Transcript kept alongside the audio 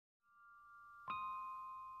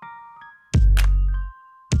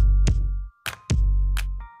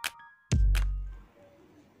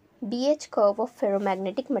BH curve of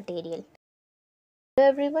ferromagnetic material. Hello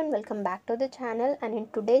everyone, welcome back to the channel, and in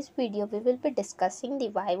today's video we will be discussing the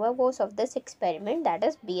Viva voce of this experiment, that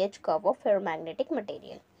is BH curve of ferromagnetic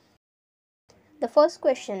material. The first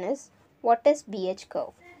question is, what is BH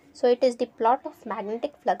curve? So it is the plot of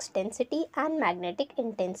magnetic flux density and magnetic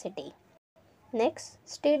intensity. Next,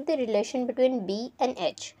 state the relation between B and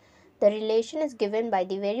H. The relation is given by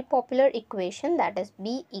the very popular equation, that is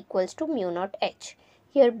B equals to mu naught H.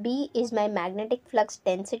 Here B is my magnetic flux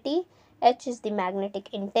density, H is the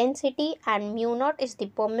magnetic intensity, and mu naught is the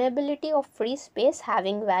permeability of free space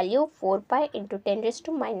having value 4 pi into 10 raised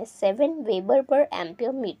to minus 7 Weber per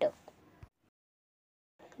ampere meter.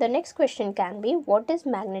 The next question can be, what is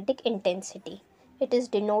magnetic intensity? It is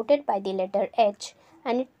denoted by the letter H,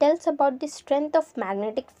 and it tells about the strength of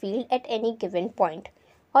magnetic field at any given point,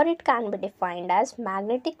 or it can be defined as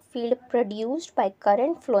magnetic field produced by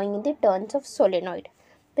current flowing in the turns of solenoid,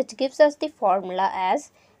 which gives us the formula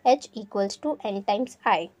as H equals to N times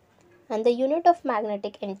I, and the unit of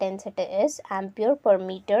magnetic intensity is ampere per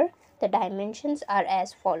meter. The dimensions are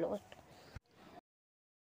as follows.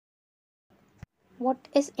 What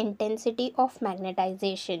is intensity of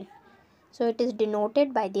magnetization? So it is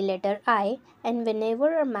denoted by the letter I, and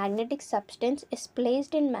whenever a magnetic substance is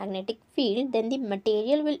placed in magnetic field, then the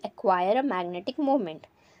material will acquire a magnetic moment.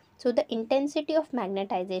 So the intensity of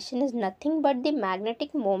magnetization is nothing but the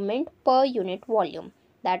magnetic moment per unit volume,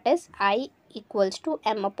 that is I equals to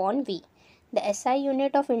m upon v. The SI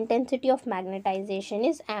unit of intensity of magnetization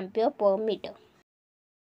is ampere per meter.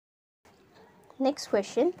 Next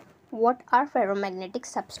question, what are ferromagnetic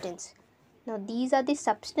substances? Now these are the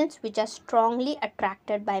substances which are strongly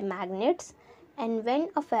attracted by magnets, and when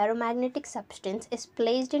a ferromagnetic substance is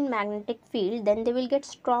placed in magnetic field, then they will get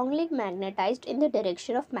strongly magnetized in the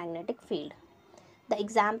direction of magnetic field. The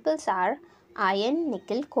examples are iron,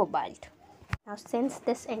 nickel, cobalt. Now since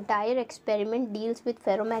this entire experiment deals with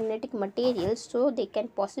ferromagnetic materials, so they can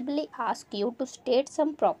possibly ask you to state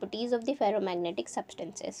some properties of the ferromagnetic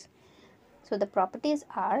substances. So the properties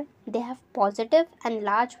are, they have positive and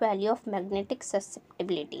large value of magnetic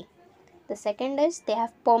susceptibility. The second is, they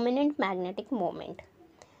have permanent magnetic moment.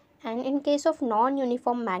 And in case of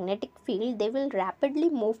non-uniform magnetic field, they will rapidly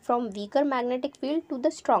move from weaker magnetic field to the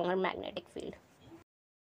stronger magnetic field.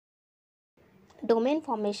 Domain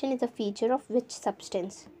formation is a feature of which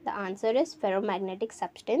substance? The answer is ferromagnetic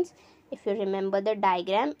substance. If you remember the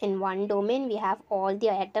diagram, in one domain we have all the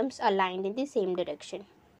atoms aligned in the same direction.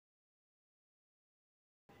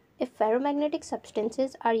 If ferromagnetic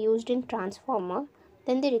substances are used in transformer,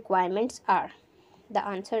 then the requirements are, the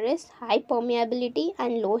answer is high permeability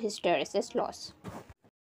and low hysteresis loss.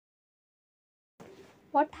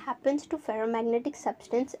 What happens to ferromagnetic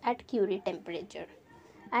substance at Curie temperature?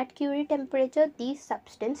 At Curie temperature, these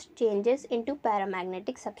substance changes into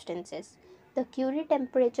paramagnetic substances. The Curie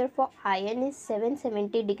temperature for iron is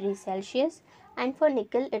 770 degrees Celsius, and for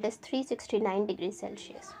nickel it is 369 degrees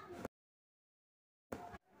Celsius.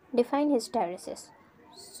 Define hysteresis.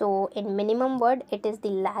 So in minimum word, it is the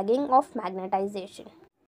lagging of magnetization.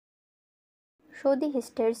 Show the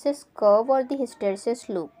hysteresis curve or the hysteresis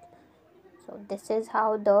loop. So this is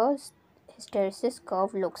how the hysteresis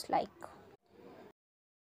curve looks like.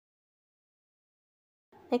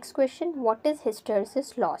 Next question, what is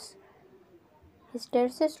hysteresis loss?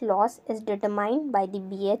 Hysteresis loss is determined by the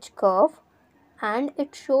BH curve, and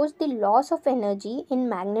it shows the loss of energy in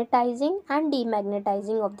magnetizing and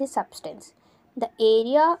demagnetizing of the substance. The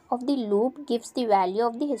area of the loop gives the value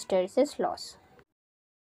of the hysteresis loss.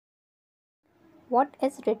 What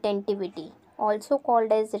is retentivity? Also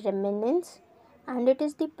called as remanence, and it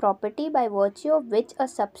is the property by virtue of which a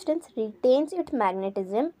substance retains its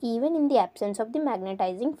magnetism even in the absence of the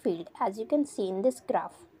magnetizing field, as you can see in this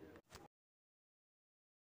graph.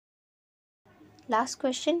 Last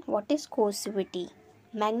question, what is coercivity?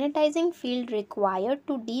 Magnetizing field required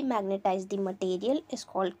to demagnetize the material is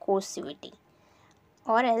called coercivity.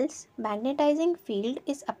 Or else, magnetizing field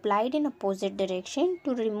is applied in opposite direction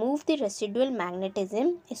to remove the residual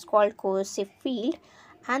magnetism is called coercive field,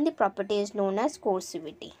 and the property is known as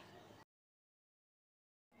coercivity.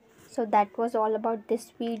 So that was all about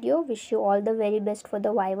this video. Wish you all the very best for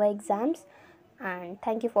the Viva exams, and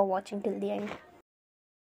thank you for watching till the end.